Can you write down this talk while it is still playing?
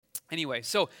Anyway,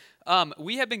 so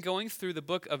we have been going through the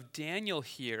book of Daniel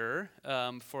here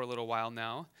for a little while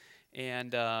now,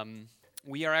 and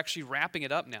we are actually wrapping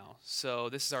it up now. So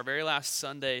this is our very last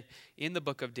Sunday in the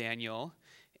book of Daniel,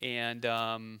 and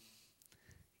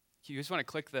you just want to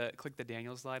click the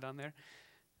Daniel slide on there.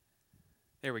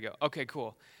 There we go. Okay,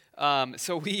 cool.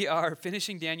 So we are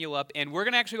finishing Daniel up, and we're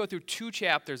going to actually go through two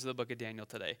chapters of the book of Daniel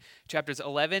today. Chapters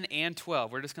 11 and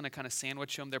 12. We're just going to kind of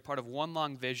sandwich them. They're part of one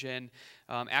long vision.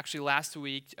 Actually, last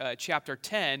week, chapter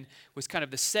 10 was kind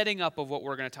of the setting up of what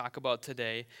we're going to talk about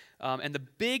today. And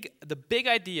the big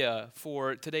idea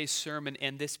for today's sermon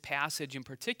and this passage in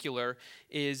particular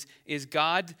is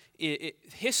God,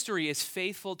 history is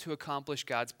faithful to accomplish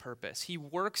God's purpose. He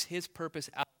works his purpose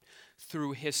out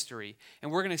through history.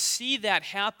 And we're going to see that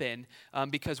happen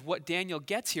because what Daniel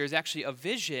gets here is actually a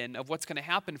vision of what's going to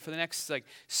happen for the next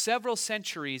several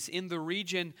centuries in the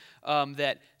region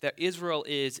that Israel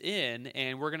is in.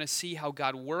 And we're going to see how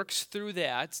God works through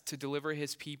that to deliver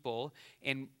his people.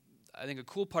 And I think a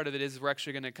cool part of it is we're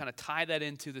actually going to kind of tie that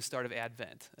into the start of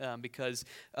Advent because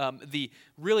the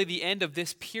end of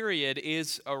this period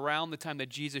is around the time that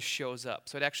Jesus shows up.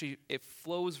 So it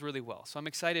flows really well. So I'm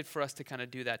excited for us to kind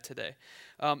of do that today.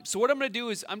 So what I'm going to do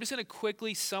is I'm just going to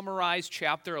quickly summarize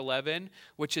chapter 11,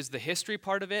 which is the history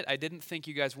part of it. I didn't think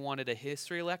you guys wanted a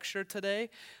history lecture today.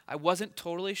 I wasn't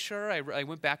totally sure. I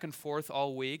went back and forth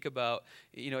all week about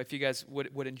if you guys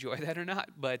would enjoy that or not.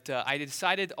 But I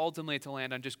decided ultimately to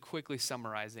land on just quickly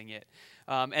summarizing it.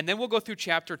 And then we'll go through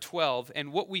chapter 12.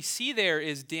 And what we see there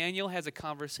is Daniel has a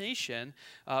conversation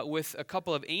with a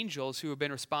couple of angels who have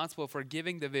been responsible for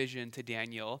giving the vision to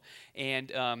Daniel.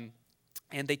 And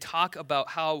they talk about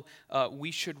how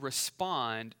we should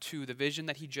respond to the vision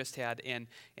that he just had, and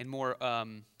more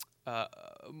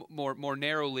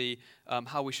narrowly,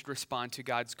 how we should respond to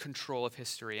God's control of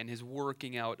history and his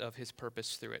working out of his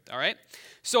purpose through it. All right?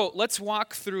 So let's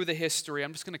walk through the history.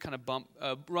 I'm just going to kind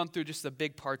of run through just the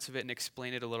big parts of it and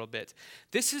explain it a little bit.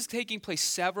 This is taking place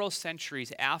several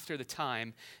centuries after the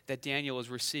time that Daniel is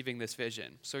receiving this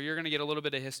vision. So you're going to get a little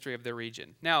bit of history of the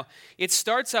region. Now, it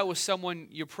starts out with someone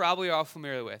you're probably all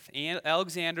familiar with,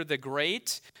 Alexander the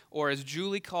Great, or as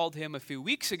Julie called him a few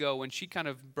weeks ago when she kind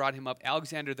of brought him up,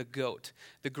 Alexander the Goat,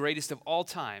 the greatest of all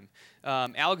time.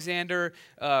 Alexander,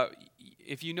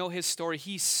 if you know his story,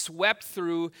 he swept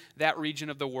through that region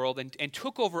of the world and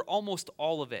took over almost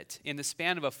all of it. In the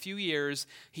span of a few years,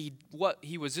 he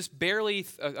was just barely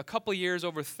a couple years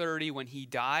over 30 when he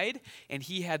died, and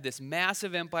he had this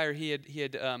massive empire he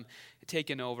had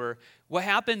taken over. What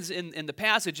happens in the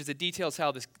passage is it details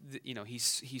how this,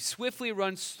 he swiftly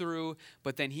runs through,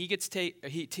 but then he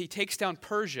takes down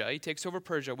Persia. He takes over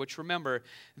Persia, which, remember,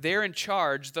 they're in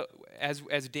charge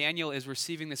as Daniel is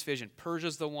receiving this vision.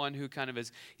 Persia's the one who kind of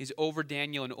is over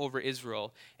Daniel and over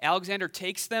Israel. Alexander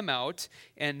takes them out,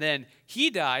 and then he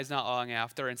dies not long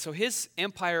after, and so his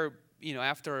empire,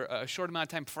 after a short amount of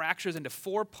time, fractures into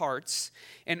four parts.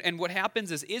 And what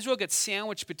happens is Israel gets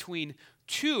sandwiched between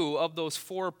two of those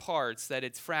four parts that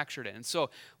it's fractured in.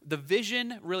 So the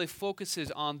vision really focuses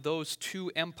on those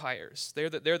two empires. They're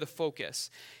the focus.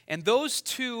 And those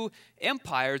two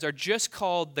empires are just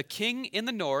called the king in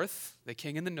the north,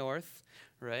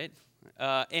 right?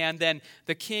 And then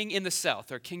the king in the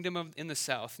south, or kingdom in the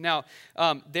south. Now,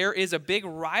 there is a big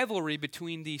rivalry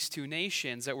between these two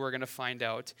nations that we're going to find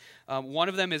out. One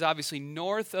of them is obviously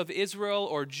north of Israel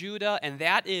or Judah, and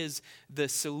that is the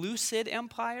Seleucid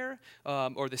Empire,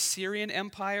 or the Syrian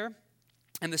Empire.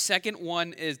 And the second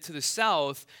one is to the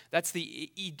south. That's the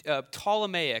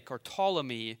Ptolemaic or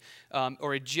Ptolemy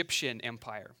or Egyptian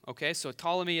Empire. Okay, so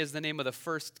Ptolemy is the name of the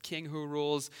first king who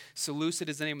rules. Seleucid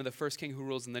is the name of the first king who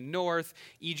rules in the north.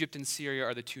 Egypt and Syria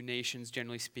are the two nations,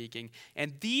 generally speaking.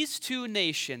 And these two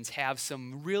nations have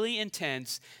some really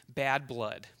intense bad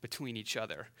blood between each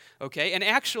other. Okay, and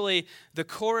actually, the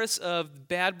chorus of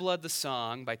 "Bad Blood," the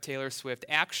song by Taylor Swift,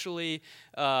 actually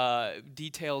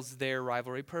details their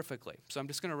rivalry perfectly. So I'm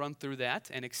just going to run through that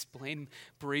and explain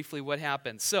briefly what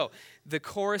happens. So the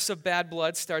chorus of Bad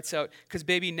Blood starts out, because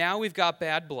baby, now we've got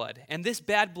bad blood. And this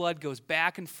bad blood goes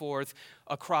back and forth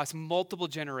across multiple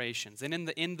generations. And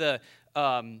in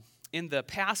the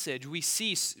passage, we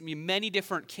see many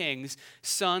different kings,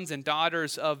 sons and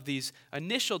daughters of these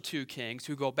initial two kings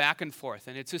who go back and forth.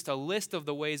 And it's just a list of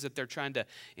the ways that they're trying to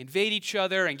invade each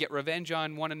other and get revenge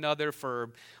on one another for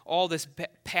all this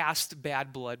past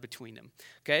bad blood between them.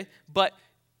 Okay? But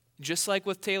just like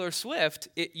with Taylor Swift,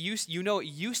 it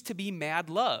used to be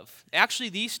mad love. Actually,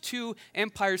 these two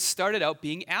empires started out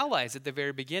being allies at the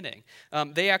very beginning.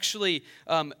 They actually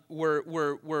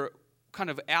were kind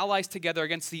of allies together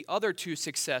against the other two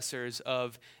successors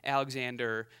of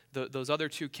Alexander, those other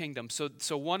two kingdoms.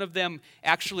 So one of them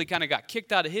actually kind of got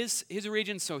kicked out of his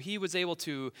region, so he was able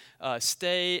to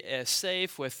stay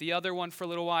safe with the other one for a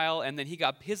little while, and then he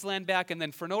got his land back, and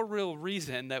then for no real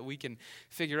reason that we can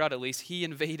figure out at least, he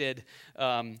invaded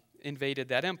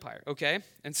that empire, okay?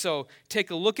 And so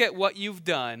take a look at what you've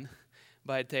done,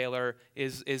 by Taylor,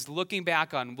 is looking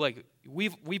back on, like,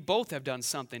 we both have done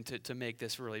something to make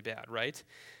this really bad, right?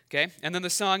 Okay, and then the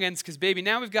song ends, because baby,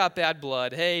 now we've got bad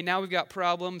blood. Hey, now we've got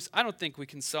problems. I don't think we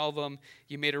can solve them.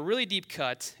 You made a really deep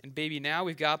cut, and baby, now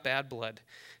we've got bad blood.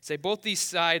 Say both these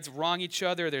sides wrong each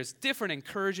other. There's different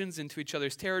incursions into each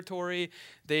other's territory.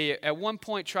 They, at one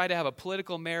point, try to have a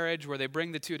political marriage where they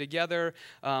bring the two together,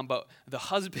 but the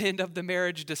husband of the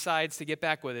marriage decides to get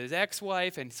back with his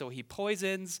ex-wife, and so he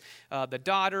poisons the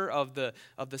daughter of the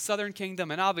southern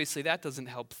kingdom, and obviously that doesn't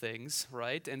help things,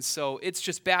 right? And so it's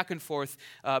just back and forth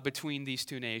between these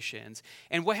two nations.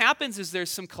 And what happens is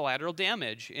there's some collateral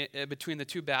damage between the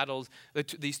two battles,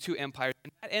 these two empires,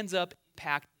 and that ends up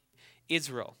impacting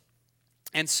Israel.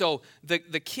 And so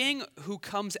the king who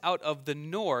comes out of the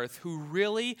north, who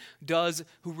really goes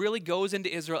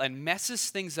into Israel and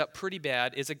messes things up pretty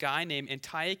bad, is a guy named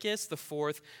Antiochus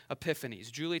IV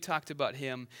Epiphanes. Julie talked about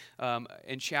him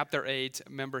in chapter 8.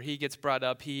 Remember, he gets brought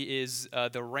up. He is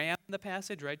the ram in the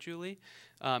passage, right, Julie?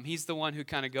 He's the one who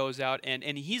kind of goes out, and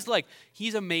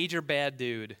he's a major bad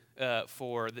dude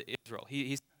for Israel.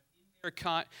 He's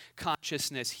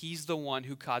consciousness, he's the one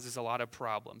who causes a lot of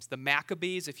problems. The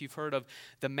Maccabees, if you've heard of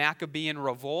the Maccabean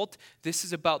revolt, this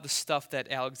is about the stuff that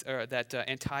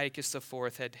Antiochus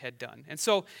IV had done. And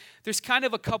so there's kind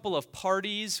of a couple of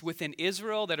parties within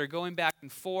Israel that are going back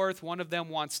and forth. One of them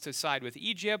wants to side with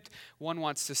Egypt. One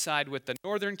wants to side with the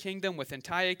northern kingdom, with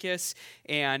Antiochus.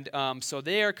 And so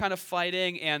they are kind of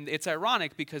fighting. And it's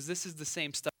ironic because this is the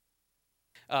same stuff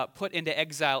put into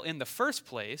exile in the first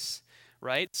place.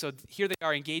 Right? So here they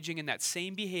are engaging in that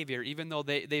same behavior, even though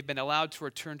they've been allowed to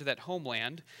return to that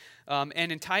homeland.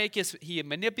 And Antiochus, he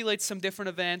manipulates some different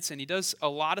events, and he does a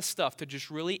lot of stuff to just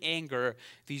really anger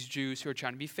these Jews who are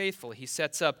trying to be faithful. He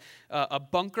sets up a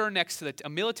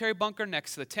military bunker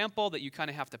next to the temple that you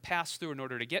kind of have to pass through in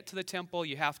order to get to the temple.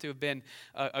 You have to have been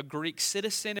a Greek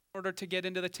citizen in order to get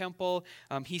into the temple.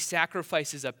 He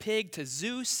sacrifices a pig to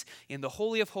Zeus in the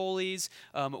Holy of Holies,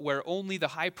 where only the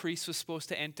high priest was supposed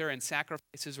to enter, and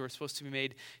sacrifices were supposed to be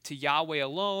made to Yahweh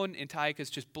alone. Antiochus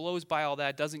just blows by all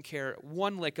that, doesn't care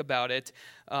one lick about it.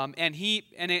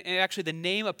 Actually the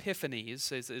name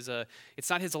Epiphanes it's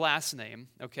not his last name,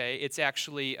 okay? It's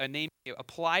actually a name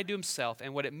applied to himself,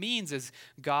 and what it means is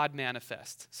God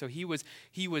manifest. So he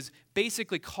was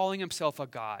basically calling himself a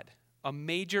god, a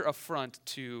major affront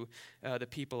to the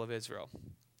people of Israel.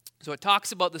 So it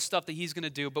talks about the stuff that he's going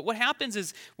to do. But what happens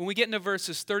is when we get into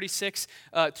verses 36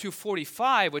 to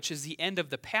 45, which is the end of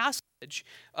the passage,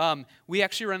 we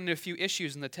actually run into a few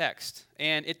issues in the text.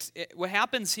 And what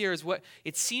happens here is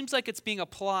it seems like it's being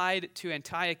applied to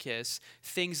Antiochus,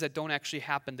 things that don't actually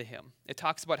happen to him. It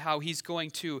talks about how he's going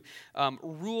to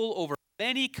rule over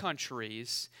many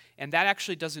countries, and that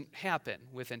actually doesn't happen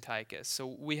with Antiochus.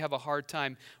 So we have a hard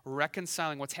time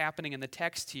reconciling what's happening in the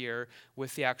text here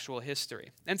with the actual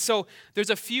history. And so there's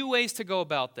a few ways to go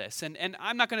about this. And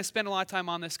I'm not going to spend a lot of time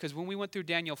on this because when we went through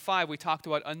Daniel 5, we talked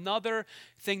about another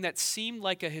thing that seemed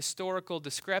like a historical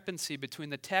discrepancy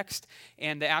between the text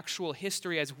and the actual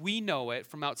history as we know it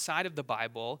from outside of the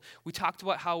Bible. We talked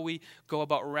about how we go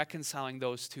about reconciling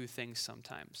those two things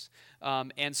sometimes.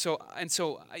 And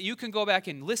so you can go back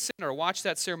and listen or watch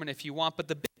that sermon if you want, but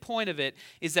the big point of it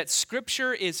is that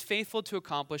Scripture is faithful to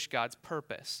accomplish God's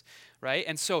purpose, right?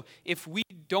 And so if we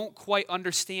don't quite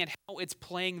understand how it's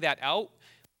playing that out,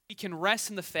 we can rest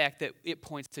in the fact that it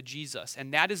points to Jesus.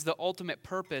 And that is the ultimate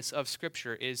purpose of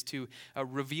Scripture, is to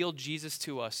reveal Jesus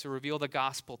to us, to reveal the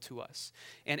gospel to us.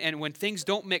 And when things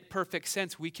don't make perfect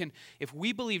sense, if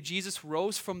we believe Jesus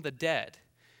rose from the dead,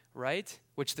 right,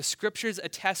 which the Scriptures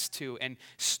attest to, and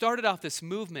started off this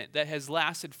movement that has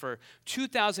lasted for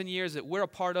 2,000 years that we're a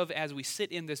part of as we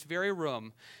sit in this very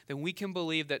room, then we can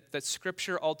believe that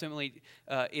Scripture ultimately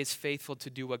is faithful to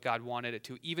do what God wanted it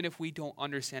to, even if we don't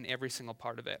understand every single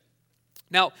part of it.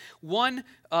 Now, one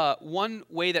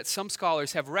way that some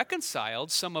scholars have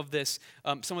reconciled some of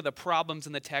the problems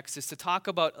in the text is to talk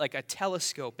about like a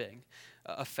telescoping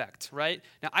effect, right?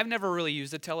 Now, I've never really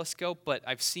used a telescope, but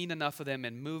I've seen enough of them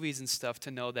in movies and stuff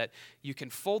to know that you can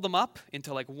fold them up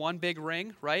into like one big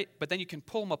ring, right? But then you can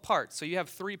pull them apart. So you have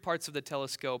three parts of the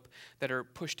telescope that are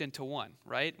pushed into one,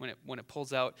 right? When it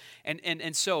pulls out.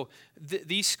 And so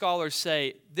these scholars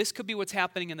say this could be what's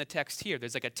happening in the text here.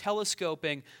 There's like a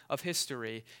telescoping of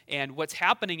history, and what's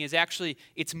happening is actually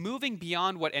it's moving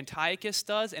beyond what Antiochus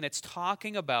does, and it's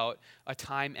talking about a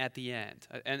time at the end.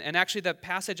 And actually, that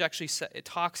passage actually it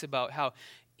talks about how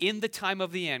in the time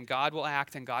of the end, God will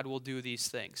act and God will do these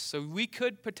things. So we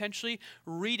could potentially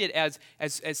read it as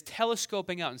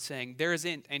telescoping out and saying there is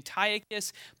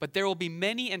Antiochus, but there will be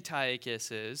many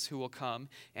Antiochuses who will come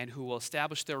and who will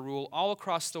establish their rule all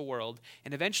across the world.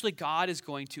 And eventually God is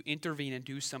going to intervene and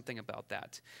do something about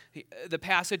that. The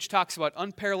passage talks about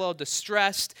unparalleled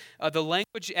distress. The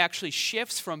language actually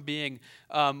shifts from being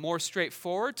more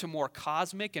straightforward to more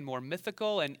cosmic and more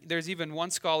mythical. And there's even one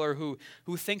scholar who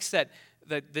thinks that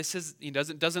this is, he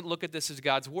doesn't look at this as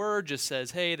God's word, just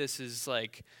says, hey, this is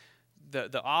like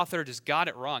the author just got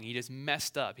it wrong. He just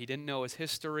messed up. He didn't know his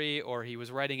history, or he was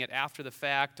writing it after the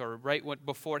fact, or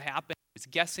before it happened. He was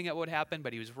guessing at what happened,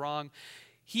 but he was wrong.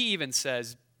 He even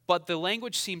says, but the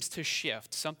language seems to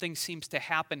shift. Something seems to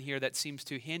happen here that seems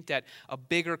to hint at a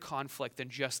bigger conflict than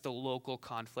just the local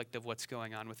conflict of what's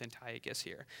going on with Antiochus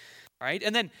here. All right,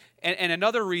 and then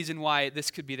another reason why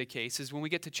this could be the case is when we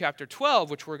get to chapter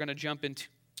 12, which we're going to jump into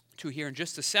here in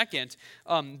just a second.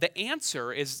 The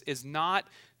answer is not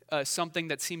something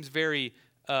that seems very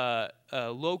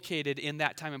located in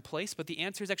that time and place, but the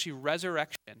answer is actually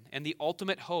resurrection and the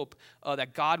ultimate hope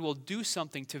that God will do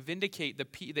something to vindicate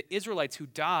the Israelites who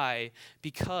die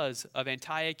because of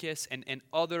Antiochus and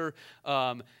other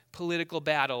political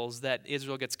battles that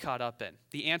Israel gets caught up in.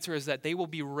 The answer is that they will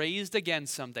be raised again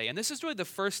someday. And this is really the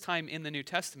first time in the New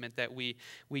Testament that we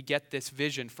get this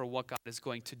vision for what God is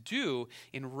going to do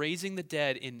in raising the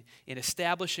dead, in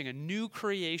establishing a new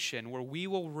creation where we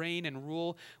will reign and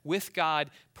rule with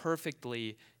God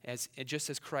perfectly, just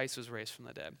as Christ was raised from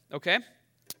the dead. Okay?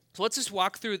 So let's just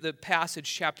walk through the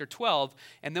passage, chapter 12,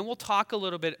 and then we'll talk a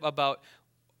little bit about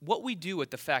what we do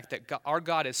with the fact that our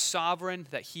God is sovereign,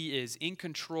 that he is in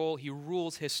control, he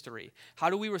rules history. How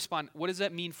do we respond? What does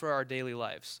that mean for our daily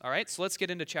lives? All right, so let's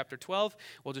get into chapter 12.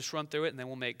 We'll just run through it, and then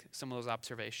we'll make some of those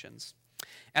observations.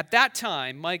 At that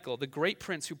time, Michael, the great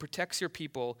prince who protects your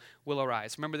people, will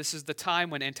arise. Remember, this is the time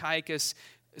when Antiochus,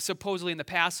 supposedly in the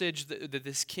passage,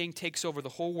 this king takes over the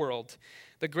whole world.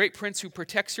 The great prince who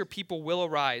protects your people will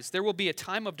arise. There will be a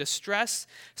time of distress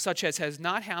such as has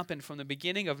not happened from the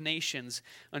beginning of nations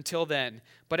until then.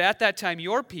 But at that time,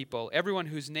 your people, everyone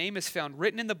whose name is found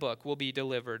written in the book, will be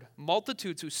delivered.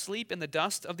 Multitudes who sleep in the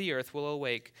dust of the earth will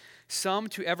awake, some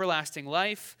to everlasting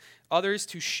life, others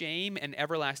to shame and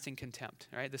everlasting contempt.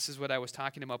 All right, this is what I was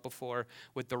talking about before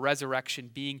with the resurrection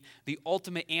being the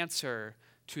ultimate answer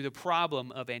to the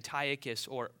problem of Antiochus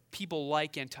or people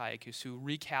like Antiochus who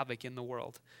wreak havoc in the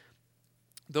world.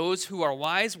 Those who are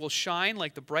wise will shine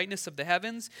like the brightness of the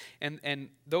heavens, and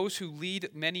those who lead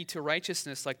many to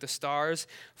righteousness like the stars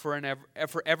forever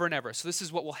and ever. So this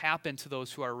is what will happen to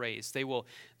those who are raised. They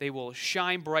will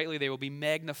shine brightly, they will be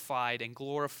magnified and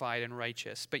glorified and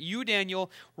righteous. But you, Daniel,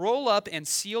 roll up and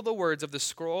seal the words of the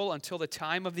scroll until the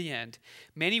time of the end.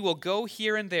 Many will go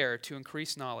here and there to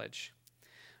increase knowledge.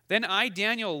 Then I,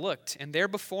 Daniel, looked, and there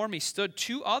before me stood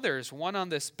two others, one on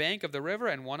this bank of the river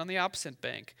and one on the opposite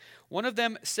bank. One of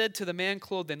them said to the man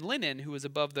clothed in linen who was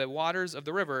above the waters of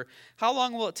the river, how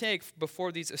long will it take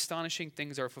before these astonishing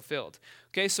things are fulfilled?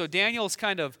 Okay, so Daniel's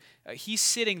kind of, he's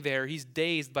sitting there, he's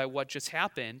dazed by what just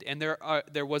happened, and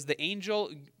there was the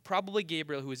angel, probably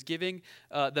Gabriel, who was giving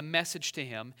the message to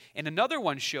him, and another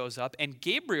one shows up, and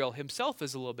Gabriel himself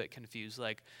is a little bit confused,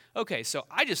 like, okay, so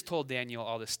I just told Daniel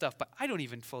all this stuff, but I don't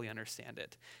even fully understand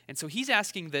it. And so he's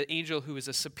asking the angel who is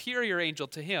a superior angel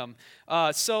to him,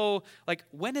 so, like,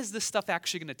 when is this stuff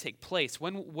actually going to take place?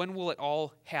 When will it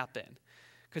all happen?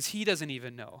 Because he doesn't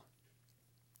even know.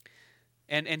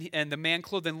 And the man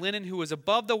clothed in linen who was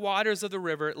above the waters of the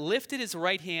river lifted his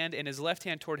right hand and his left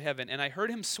hand toward heaven. And I heard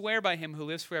him swear by him who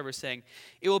lives forever, saying,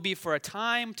 it will be for a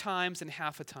time, times, and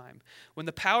half a time. When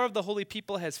the power of the holy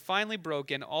people has finally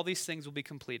broken, all these things will be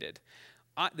completed.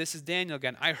 This is Daniel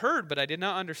again. I heard, but I did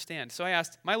not understand. So I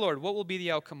asked, my Lord, what will be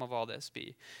the outcome of all this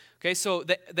be? Okay, so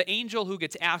the angel who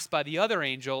gets asked by the other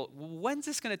angel, when's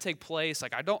this going to take place?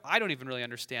 Like, I don't even really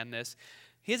understand this.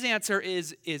 His answer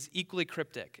is equally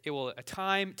cryptic. It will a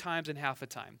time, times, and half a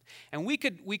time. And we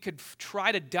could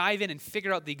try to dive in and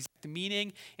figure out the exact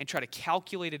meaning and try to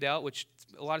calculate it out, which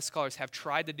a lot of scholars have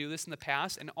tried to do this in the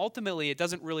past, and ultimately it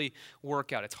doesn't really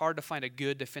work out. It's hard to find a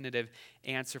good definitive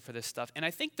answer for this stuff. And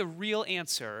I think the real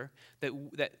answer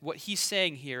that what he's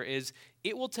saying here is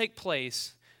it will take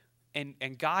place,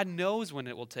 and God knows when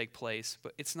it will take place,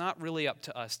 but it's not really up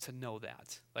to us to know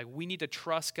that. Like, we need to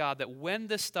trust God that when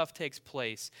this stuff takes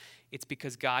place, it's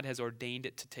because God has ordained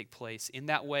it to take place in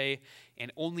that way,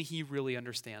 and only he really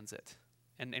understands it.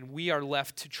 And we are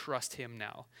left to trust him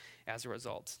now as a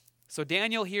result. So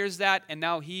Daniel hears that, and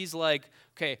now he's like,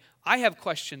 okay, I have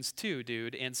questions too,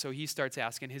 dude. And so he starts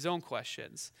asking his own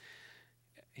questions.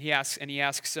 He asks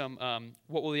him,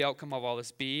 what will the outcome of all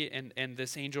this be? And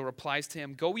this angel replies to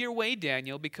him, go your way,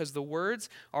 Daniel, because the words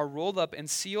are rolled up and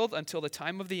sealed until the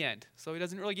time of the end. So he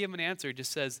doesn't really give him an answer. He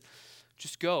just says,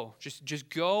 just go. Just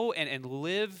go and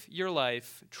live your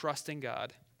life trusting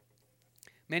God.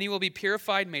 Many will be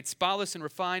purified, made spotless and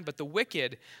refined, but the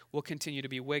wicked will continue to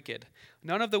be wicked.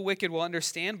 None of the wicked will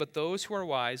understand, but those who are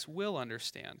wise will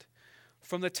understand.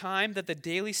 From the time that the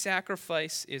daily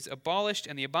sacrifice is abolished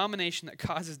and the abomination that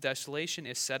causes desolation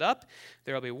is set up,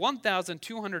 there will be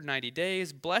 1,290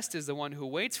 days. Blessed is the one who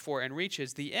waits for and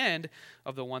reaches the end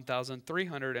of the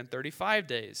 1,335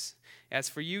 days. As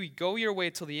for you, go your way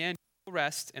till the end, you will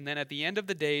rest, and then at the end of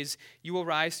the days, you will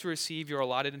rise to receive your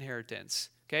allotted inheritance.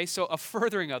 Okay, so a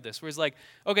furthering of this, where he's like,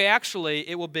 okay, actually,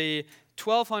 it will be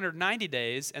 1,290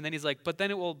 days, and then he's like, but then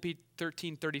it will be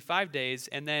 1,335 days,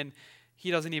 and then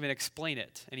he doesn't even explain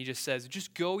it. And he just says,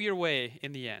 just go your way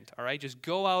in the end, all right? Just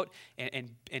go out and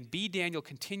be Daniel.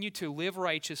 Continue to live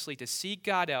righteously, to seek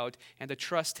God out, and to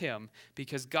trust him,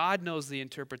 because God knows the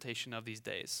interpretation of these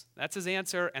days. That's his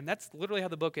answer, and that's literally how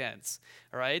the book ends,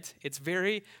 all right? It's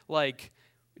very,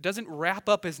 it doesn't wrap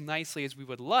up as nicely as we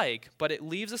would like, but it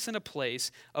leaves us in a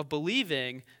place of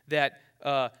believing that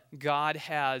God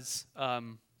has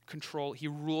control. He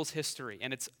rules history,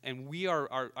 and we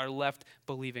are left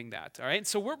believing that. All right.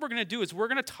 So what we're going to do is we're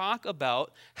going to talk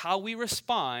about how we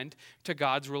respond to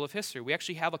God's rule of history. We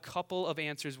actually have a couple of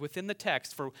answers within the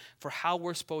text for how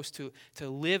we're supposed to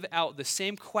live out the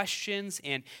same questions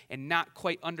and not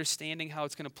quite understanding how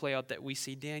it's going to play out that we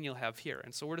see Daniel have here.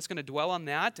 And so we're just going to dwell on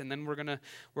that, and then we're going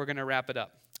to wrap it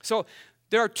up. So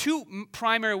there are two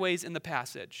primary ways in the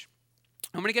passage.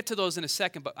 I'm going to get to those in a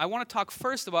second, but I want to talk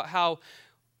first about how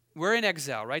we're in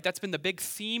exile, right? That's been the big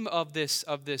theme of this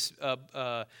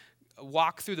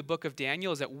walk through the book of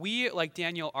Daniel, is that we, like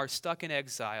Daniel, are stuck in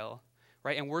exile,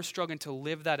 right? And we're struggling to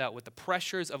live that out with the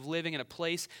pressures of living in a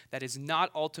place that is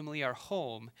not ultimately our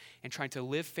home and trying to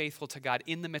live faithful to God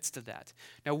in the midst of that.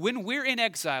 Now, when we're in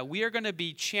exile, we are going to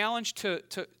be challenged to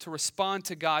respond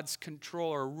to God's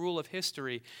control or rule of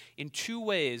history in two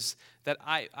ways that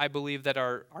I believe that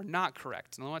are not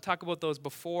correct. And I want to talk about those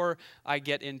before I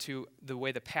get into the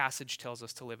way the passage tells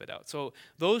us to live it out. So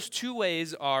those two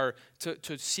ways are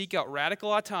to seek out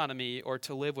radical autonomy or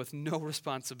to live with no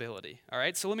responsibility. All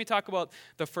right, so let me talk about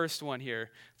the first one here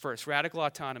first, radical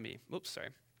autonomy. Oops, sorry.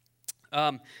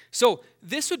 So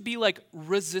this would be like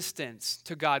resistance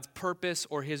to God's purpose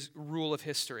or his rule of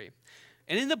history.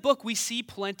 And in the book, we see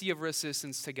plenty of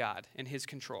resistance to God and his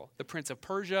control. The Prince of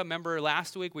Persia, remember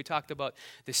last week we talked about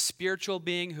this spiritual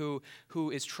being who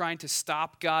is trying to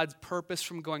stop God's purpose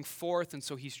from going forth, and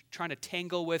so he's trying to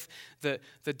tangle with the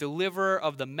deliverer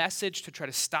of the message to try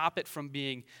to stop it from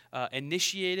being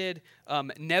initiated.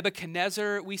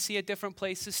 Nebuchadnezzar, we see at different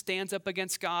places, stands up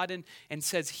against God and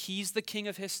says he's the king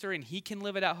of history and he can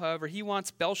live it out however he wants.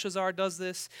 Belshazzar does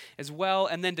this as well.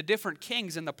 And then the different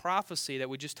kings in the prophecy that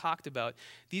we just talked about,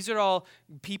 these are all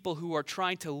people who are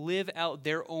trying to live out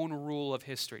their own rule of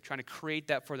history, trying to create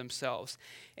that for themselves.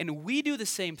 And we do the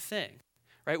same thing,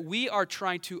 right? We are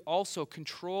trying to also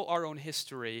control our own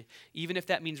history, even if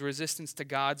that means resistance to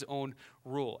God's own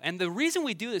rule. And the reason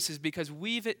we do this is because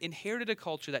we've inherited a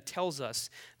culture that tells us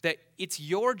that it's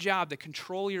your job to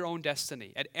control your own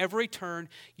destiny. At every turn,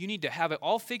 you need to have it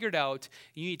all figured out.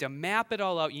 You need to map it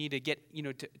all out. You need to get,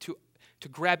 to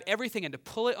grab everything and to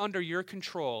pull it under your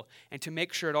control and to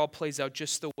make sure it all plays out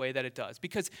just the way that it does.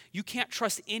 Because you can't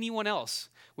trust anyone else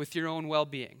with your own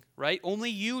well-being, right?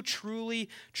 Only you truly,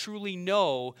 truly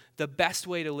know the best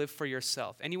way to live for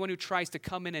yourself. Anyone who tries to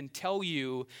come in and tell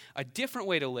you a different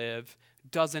way to live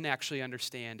doesn't actually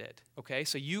understand it, okay?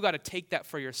 So you got to take that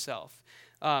for yourself.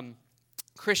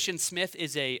 Christian Smith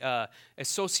is a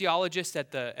sociologist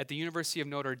at the University of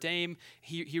Notre Dame.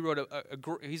 He wrote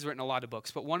he's written a lot of books,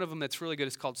 but one of them that's really good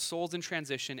is called Souls in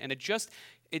Transition, and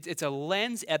it's a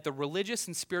lens at the religious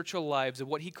and spiritual lives of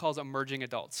what he calls emerging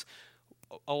adults.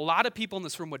 a lot of people in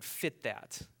this room would fit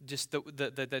that. Just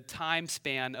the time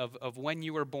span of when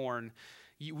you were born,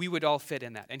 we would all fit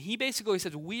in that. And he basically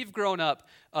says, we've grown up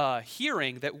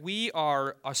hearing that we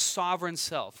are a sovereign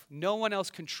self. No one else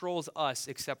controls us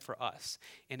except for us.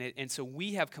 And so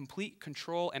we have complete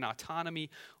control and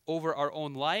autonomy over our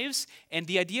own lives. And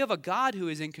the idea of a God who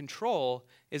is in control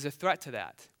is a threat to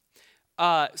that.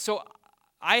 So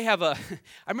I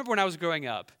remember when I was growing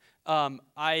up,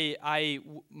 my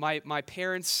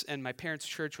parents and my parents'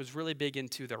 church was really big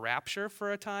into the rapture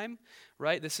for a time,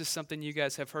 right? This is something you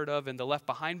guys have heard of, and the Left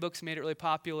Behind books made it really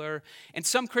popular. And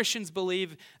some Christians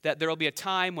believe that there will be a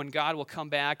time when God will come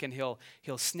back and he'll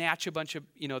snatch a bunch of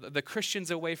the Christians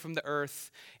away from the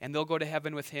earth, and they'll go to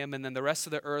heaven with him, and then the rest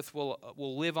of the earth will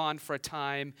live on for a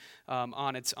time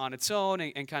on its own,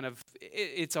 and kind of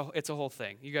it's a whole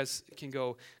thing. You guys can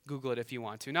go Google it if you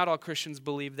want to. Not all Christians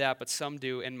believe that, but some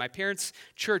do. And my parents'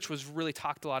 church was really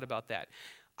talked a lot about that.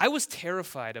 I was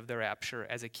terrified of the rapture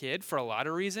as a kid for a lot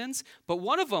of reasons, but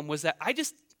one of them was that I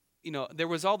just, there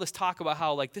was all this talk about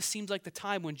how, like, this seems like the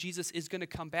time when Jesus is going to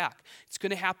come back. It's going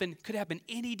to happen, could happen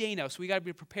any day now, so we got to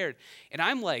be prepared. And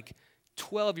I'm like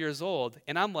 12 years old,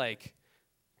 and I'm like,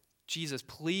 Jesus,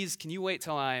 please, can you wait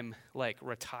till I'm, like,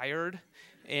 retired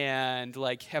and,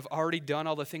 like, have already done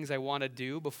all the things I want to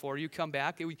do before you come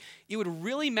back? It would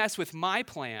really mess with my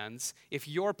plans if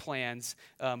your plans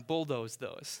bulldoze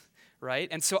those. Right?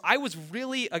 And so I was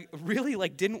really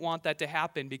like didn't want that to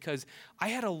happen because I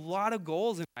had a lot of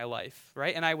goals in my life,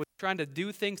 right? And I was trying to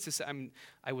do things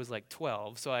I was like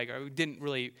 12, so I wasn't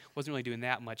really doing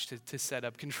that much to set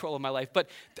up control of my life. But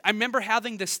I remember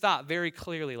having this thought very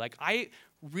clearly, like I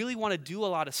really want to do a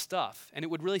lot of stuff, and it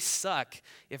would really suck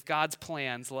if God's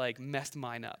plans like messed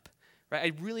mine up, right?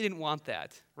 I really didn't want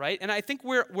that, right? And I think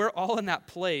we're all in that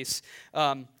place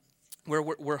where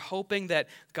we're hoping that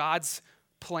God's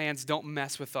plans don't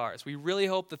mess with ours. We really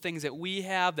hope the things that we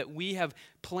have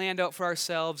planned out for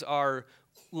ourselves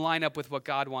line up with what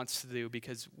God wants to do,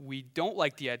 because we don't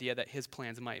like the idea that his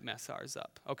plans might mess ours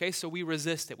up. Okay, so we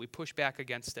resist it. We push back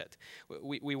against it.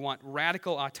 We want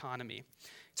radical autonomy.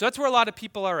 So that's where a lot of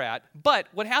people are at. But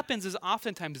what happens is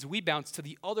oftentimes we bounce to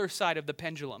the other side of the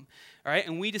pendulum, all right?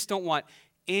 And we just don't want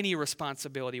any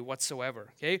responsibility whatsoever,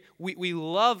 okay? We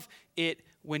love it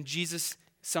when Jesus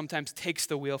sometimes takes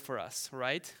the wheel for us,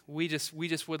 right? We just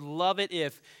would love it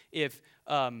if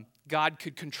God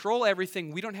could control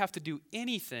everything. We don't have to do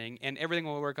anything, and everything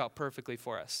will work out perfectly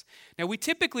for us. Now, we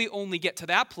typically only get to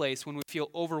that place when we feel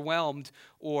overwhelmed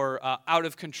or out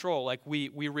of control. Like we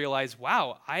realize,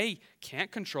 wow, I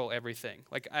can't control everything.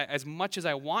 Like as much as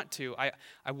I want to,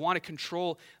 I want to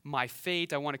control my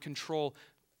fate. I want to control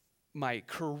my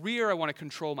career, I want to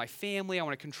control my family, I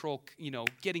want to control,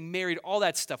 getting married, all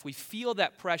that stuff. We feel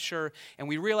that pressure, and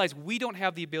we realize we don't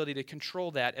have the ability to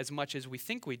control that as much as we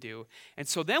think we do. And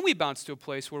so then we bounce to a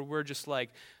place where we're just like,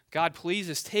 God, please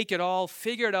just take it all,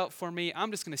 figure it out for me. I'm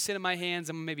just going to sit in my hands,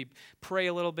 I'm going to maybe pray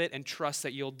a little bit and trust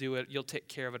that you'll do it, you'll take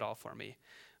care of it all for me.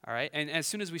 All right, and as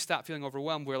soon as we stop feeling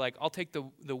overwhelmed, we're like, I'll take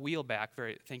the wheel back.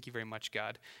 Thank you very much,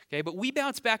 God. Okay, but we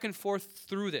bounce back and forth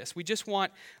through this. We just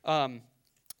want to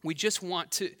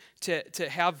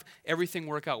have everything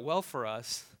work out well for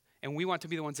us, and we want to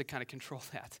be the ones that kind of control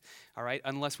that, all right,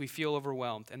 unless we feel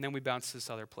overwhelmed, and then we bounce to this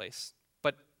other place.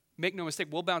 But make no mistake,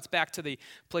 we'll bounce back to the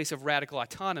place of radical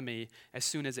autonomy as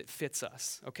soon as it fits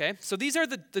us, okay? So these are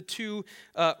the two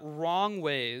wrong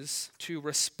ways to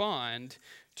respond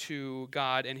to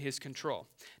God and his control.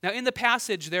 Now, in the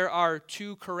passage, there are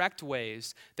two correct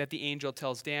ways that the angel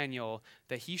tells Daniel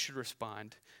that he should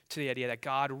respond to the idea that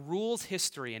God rules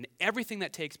history and everything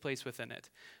that takes place within it.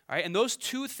 All right, and those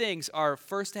two things are,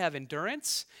 first, to have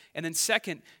endurance, and then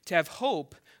second, to have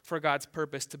hope for God's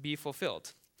purpose to be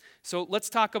fulfilled. So let's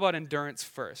talk about endurance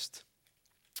first.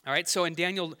 All right, so in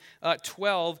Daniel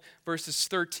 12, verses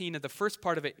 13, at the first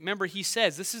part of it, remember he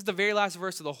says, this is the very last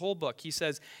verse of the whole book. He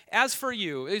says, as for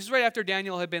you, this is right after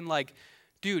Daniel had been like,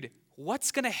 dude,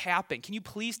 what's going to happen? Can you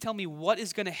please tell me what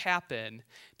is going to happen?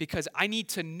 Because I need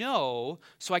to know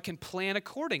so I can plan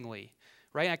accordingly,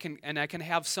 right? I can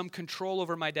have some control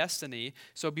over my destiny.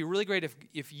 So it'd be really great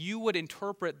if you would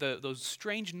interpret those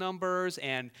strange numbers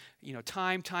and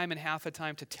time and half a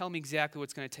time to tell me exactly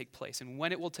what's going to take place and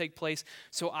when it will take place,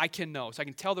 so I can know, so I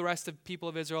can tell the rest of the people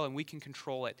of Israel and we can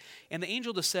control it. And the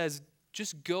angel just says,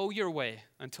 just go your way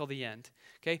until the end.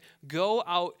 Okay? Go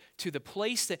out to the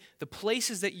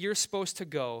places that you're supposed to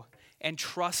go and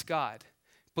trust God.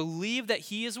 Believe that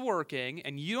he is working,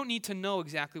 and you don't need to know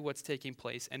exactly what's taking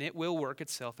place, and it will work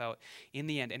itself out in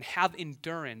the end. And have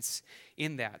endurance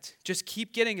in that. Just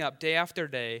keep getting up day after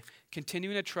day,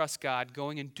 continuing to trust God,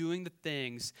 going and doing the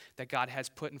things that God has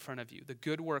put in front of you, the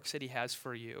good works that he has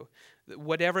for you,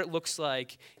 whatever it looks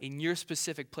like in your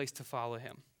specific place to follow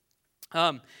him.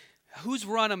 Who's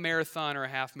run a marathon or a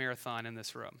half marathon in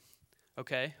this room?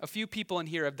 Okay, a few people in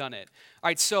here have done it. All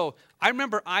right, so I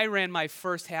remember I ran my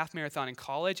first half marathon in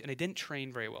college, and I didn't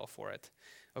train very well for it.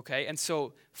 Okay, and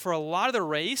so for a lot of the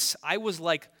race, I was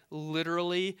like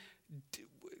literally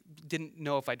didn't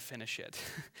know if I'd finish it.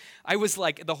 I was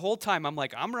like, the whole time, I'm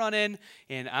like, I'm running,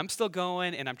 and I'm still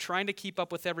going, and I'm trying to keep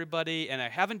up with everybody, and I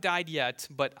haven't died yet,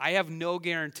 but I have no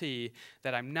guarantee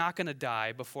that I'm not going to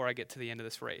die before I get to the end of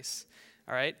this race.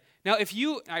 All right? Now,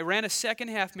 I ran a second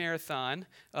half marathon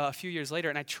a few years later,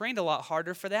 and I trained a lot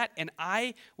harder for that, and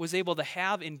I was able to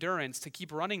have endurance to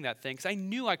keep running that thing because I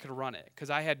knew I could run it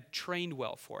because I had trained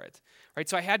well for it. Right?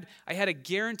 So I had a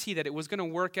guarantee that it was going to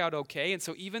work out okay, and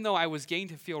so even though I was getting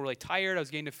to feel really tired, I was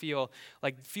getting to feel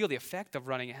the effect of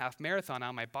running a half marathon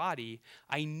on my body,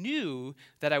 I knew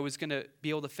that I was going to be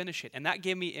able to finish it, and that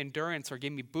gave me endurance or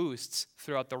gave me boosts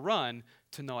throughout the run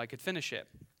to know I could finish it.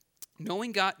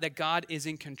 Knowing that God is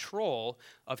in control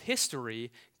of history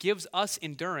gives us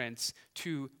endurance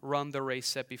to run the race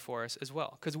set before us as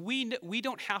well. Because we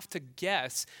don't have to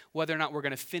guess whether or not we're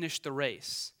going to finish the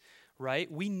race,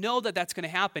 right? We know that that's going to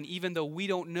happen even though we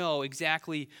don't know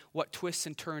exactly what twists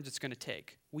and turns it's going to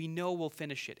take. We know we'll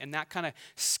finish it, and that kind of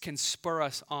can spur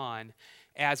us on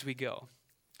as we go.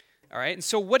 All right, and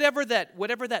so whatever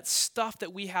that stuff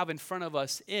that we have in front of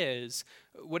us is,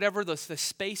 whatever the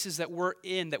spaces that we're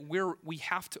in,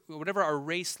 whatever our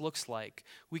race looks like,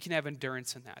 we can have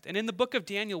endurance in that. And in the book of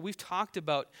Daniel, we've talked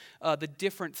about the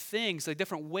different things, the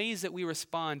different ways that we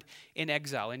respond in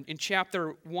exile. In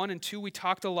chapter 1 and 2, we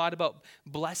talked a lot about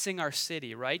blessing our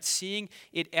city, right? Seeing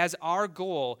it as our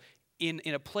goal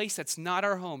in a place that's not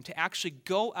our home, to actually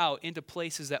go out into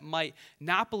places that might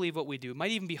not believe what we do, might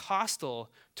even be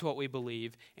hostile to what we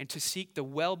believe, and to seek the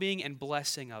well-being and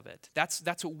blessing of it. That's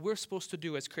what we're supposed to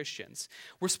do as Christians.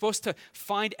 We're supposed to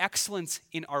find excellence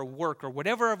in our work or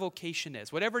whatever our vocation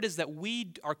is. Whatever it is that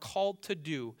we are called to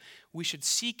do, we should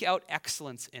seek out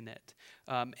excellence in it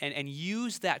and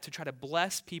use that to try to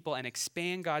bless people and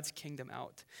expand God's kingdom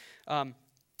out.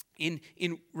 In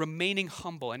remaining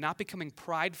humble and not becoming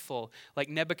prideful like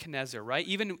Nebuchadnezzar, right?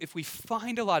 Even if we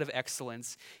find a lot of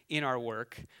excellence in our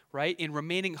work, right? In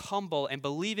remaining humble and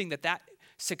believing that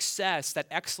success, that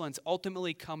excellence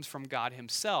ultimately comes from God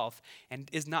himself and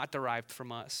is not derived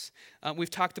from us.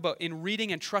 We've talked about in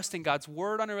reading and trusting God's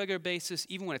word on a regular basis,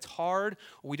 even when it's hard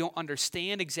or we don't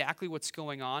understand exactly what's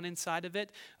going on inside of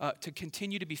it, to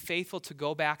continue to be faithful, to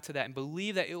go back to that and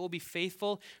believe that it will be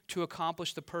faithful to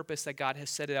accomplish the purpose that God has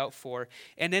set it out for.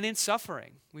 And then in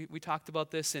suffering, we talked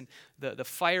about this in the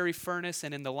fiery furnace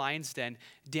and in the lion's den.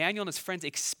 Daniel and his friends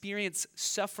experienced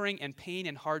suffering and pain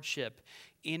and hardship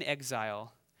in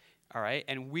exile, all right?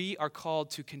 And we are called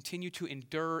to continue to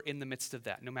endure in the midst of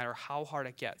that, no matter how hard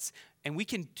it gets. And we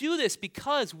can do this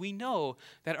because we know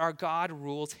that our God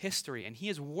rules history, and he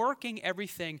is working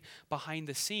everything behind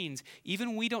the scenes, even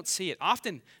when we don't see it.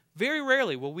 Often, very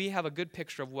rarely, will we have a good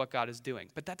picture of what God is doing,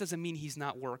 but that doesn't mean he's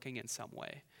not working in some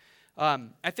way.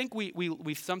 I think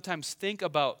we sometimes think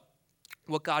about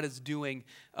what God is doing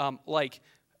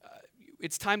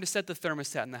it's time to set the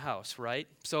thermostat in the house, right?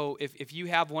 So if you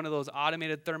have one of those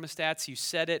automated thermostats, you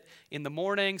set it in the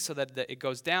morning so that it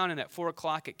goes down, and at 4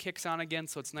 o'clock it kicks on again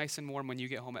so it's nice and warm when you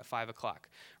get home at 5 o'clock,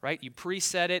 right? You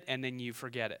preset it and then you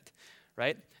forget it,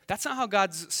 right? That's not how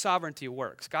God's sovereignty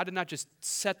works. God did not just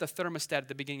set the thermostat at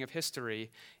the beginning of history,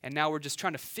 and now we're just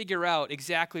trying to figure out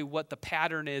exactly what the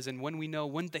pattern is and when we know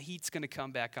when the heat's going to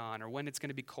come back on or when it's going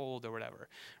to be cold or whatever,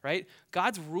 right?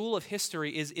 God's rule of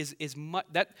history is much,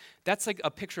 that's like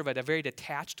a picture of a very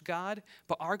detached God,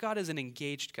 but our God is an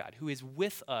engaged God who is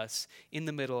with us in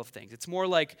the middle of things. It's more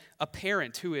like a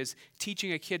parent who is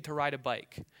teaching a kid to ride a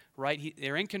bike, right?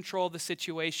 They're in control of the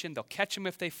situation. They'll catch them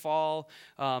if they fall,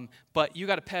 but you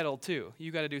got to pedal too.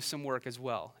 You got to do some work as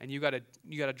well, and you got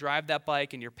to drive that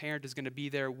bike, and your parent is going to be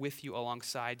there with you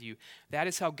alongside you. That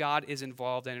is how God is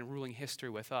involved in ruling history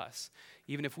with us.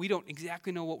 Even if we don't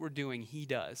exactly know what we're doing, he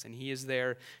does, and he is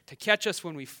there to catch us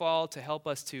when we fall, to help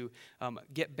us to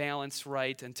get balance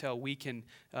right until we can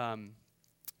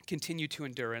continue to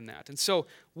endure in that. And so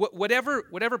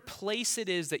whatever place it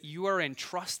is that you are in,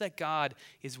 trust that God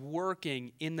is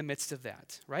working in the midst of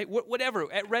that, right?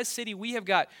 Whatever. At Res City, we have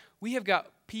got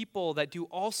people that do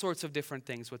all sorts of different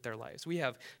things with their lives. We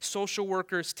have social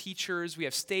workers, teachers, we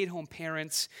have stay-at-home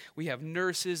parents, we have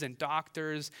nurses and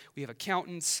doctors, we have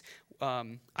accountants,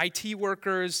 IT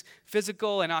workers,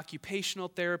 physical and occupational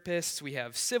therapists, we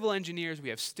have civil engineers, we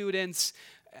have students,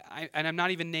 and I'm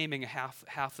not even naming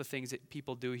half the things that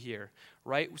people do here,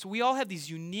 right? So we all have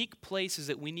these unique places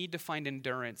that we need to find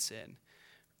endurance in.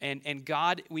 And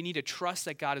God, we need to trust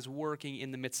that God is working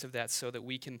in the midst of that so that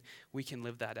we can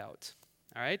live that out.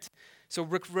 All right? So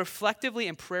reflectively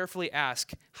and prayerfully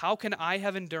ask, how can I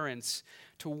have endurance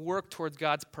to work towards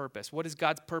God's purpose? What is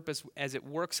God's purpose as it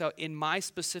works out in my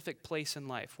specific place in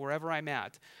life, wherever I'm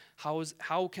at?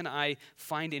 How can I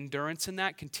find endurance in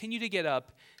that? Continue to get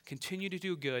up, continue to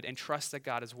do good, and trust that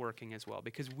God is working as well,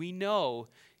 because we know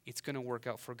it's going to work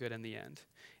out for good in the end.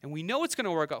 And we know it's going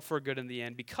to work out for good in the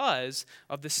end because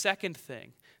of the second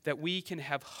thing, that we can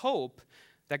have hope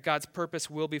that God's purpose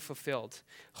will be fulfilled.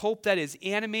 Hope that is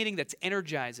animating, that's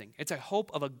energizing. It's a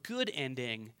hope of a good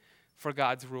ending for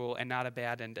God's rule and not a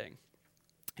bad ending.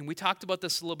 And we talked about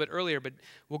this a little bit earlier, but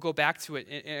we'll go back to it.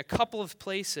 In a couple of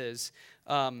places,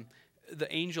 the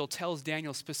angel tells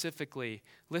Daniel specifically,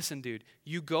 listen, dude,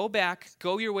 you go back,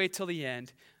 go your way till the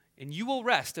end, and you will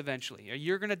rest eventually.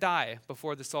 You're going to die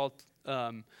before this all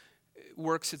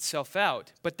works itself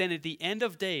out. But then at the end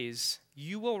of days,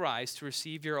 you will rise to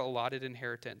receive your allotted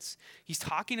inheritance. He's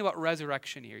talking about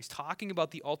resurrection here. He's talking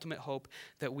about the ultimate hope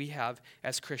that we have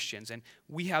as Christians. And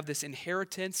we have this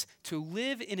inheritance to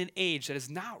live in an age that is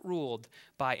not ruled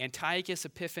by Antiochus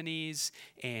Epiphanes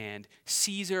and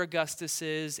Caesar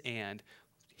Augustuses and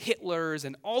Hitlers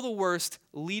and all the worst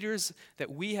leaders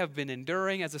that we have been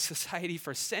enduring as a society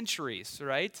for centuries,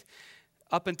 right?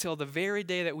 Up until the very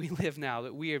day that we live now,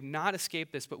 that we have not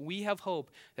escaped this, but we have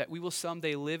hope that we will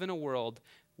someday live in a world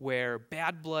where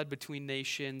bad blood between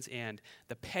nations and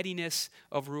the pettiness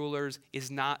of rulers is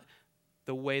not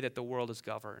the way that the world is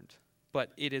governed,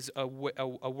 but it is a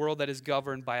world that is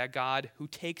governed by a God who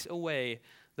takes away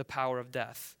the power of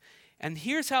death. And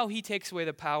here's how he takes away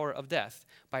the power of death,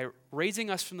 by raising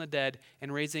us from the dead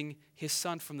and raising his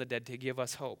son from the dead to give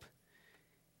us hope.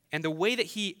 And the way that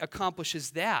he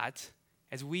accomplishes that,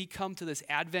 as we come to this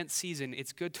Advent season,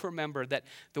 it's good to remember that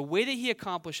the way that he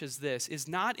accomplishes this is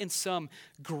not in some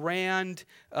grand,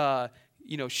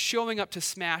 showing up to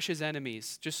smash his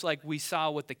enemies, just like we saw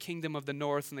with the kingdom of the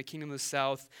north and the kingdom of the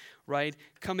south, right?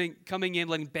 Coming in,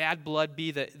 letting bad blood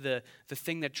be the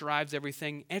thing that drives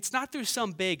everything. And it's not through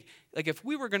some big, like if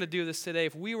we were going to do this today,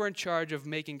 if we were in charge of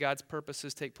making God's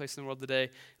purposes take place in the world today,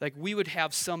 like we would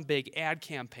have some big ad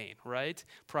campaign, right?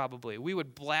 Probably. We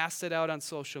would blast it out on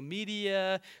social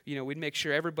media. We'd make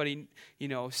sure everybody,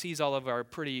 sees all of our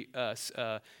pretty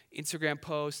Instagram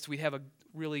posts. We'd have a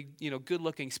really,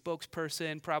 good-looking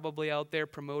spokesperson probably out there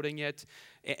promoting it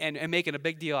and making a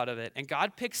big deal out of it. And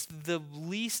God picks the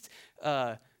least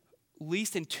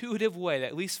intuitive way,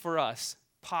 at least for us,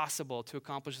 possible to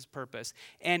accomplish his purpose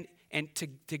and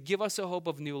to give us a hope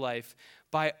of new life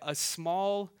by a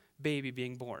small baby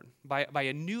being born, by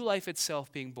a new life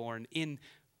itself being born in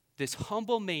this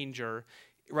humble manger,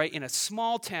 right, in a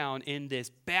small town in this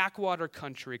backwater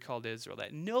country called Israel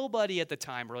that nobody at the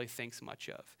time really thinks much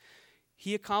of.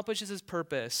 He accomplishes his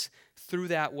purpose through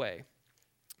that way,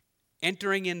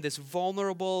 entering in this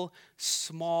vulnerable,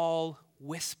 small,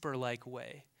 whisper-like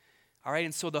way. All right,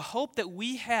 and so the hope that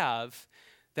we have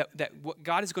that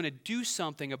God is going to do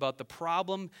something about the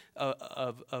problem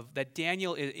of that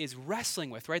Daniel is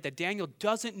wrestling with, right? That Daniel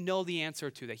doesn't know the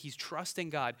answer to, that he's trusting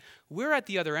God. We're at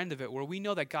the other end of it where we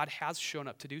know that God has shown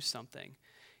up to do something.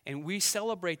 And we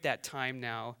celebrate that time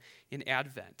now in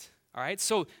Advent. All right,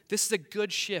 so this is a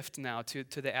good shift now to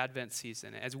the Advent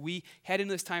season. As we head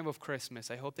into this time of Christmas,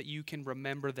 I hope that you can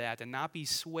remember that and not be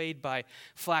swayed by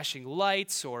flashing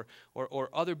lights or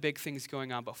other big things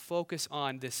going on, but focus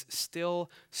on this still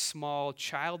small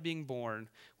child being born,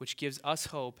 which gives us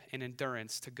hope and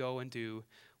endurance to go and do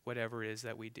whatever it is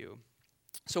that we do.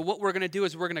 So what we're going to do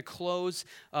is we're going to close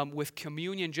with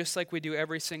communion, just like we do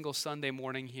every single Sunday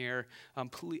morning here.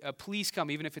 Please come,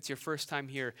 even if it's your first time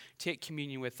here, take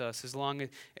communion with us, as long as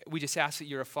we just ask that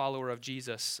you're a follower of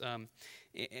Jesus.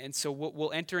 And so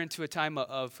we'll enter into a time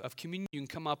of communion. You can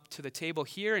come up to the table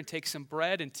here and take some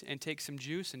bread and take some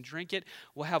juice and drink it.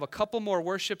 We'll have a couple more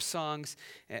worship songs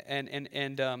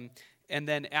and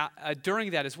then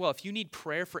during that as well, if you need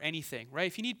prayer for anything, right?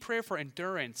 If you need prayer for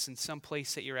endurance in some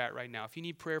place that you're at right now, if you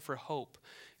need prayer for hope,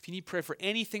 if you need prayer for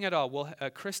anything at all,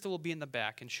 Krista will be in the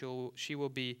back, and she will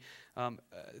be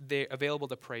available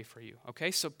to pray for you,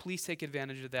 okay? So please take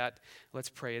advantage of that. Let's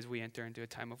pray as we enter into a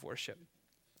time of worship.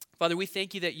 Father, we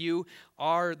thank you that you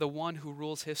are the one who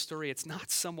rules history. It's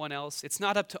not someone else. It's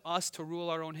not up to us to rule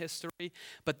our own history,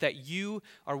 but that you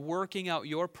are working out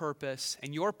your purpose,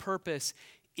 and your purpose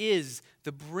is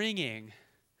the bringing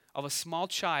of a small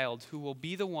child who will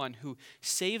be the one who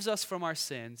saves us from our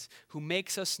sins, who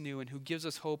makes us new, and who gives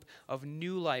us hope of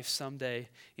new life someday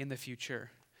in the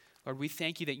future. Lord, we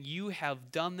thank you that you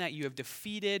have done that. You have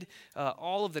defeated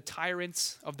all of the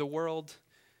tyrants of the world.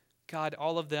 God,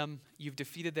 all of them, you've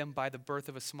defeated them by the birth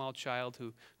of a small child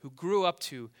who grew up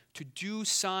to do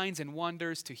signs and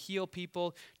wonders, to heal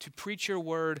people, to preach your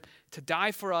word, to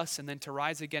die for us, and then to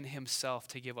rise again himself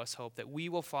to give us hope that we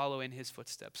will follow in his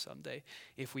footsteps someday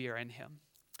if we are in him.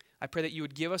 I pray that you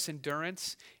would give us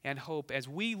endurance and hope as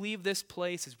we leave this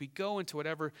place, as we go into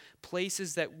whatever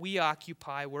places that we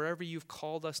occupy, wherever you've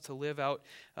called us to live out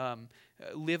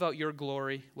your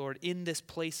glory, Lord, in this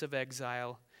place of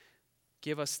exile.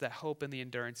 Give us that hope and the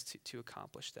endurance to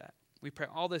accomplish that. We pray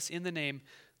all this in the name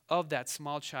of that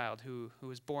small child who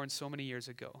was born so many years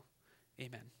ago.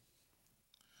 Amen.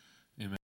 Amen.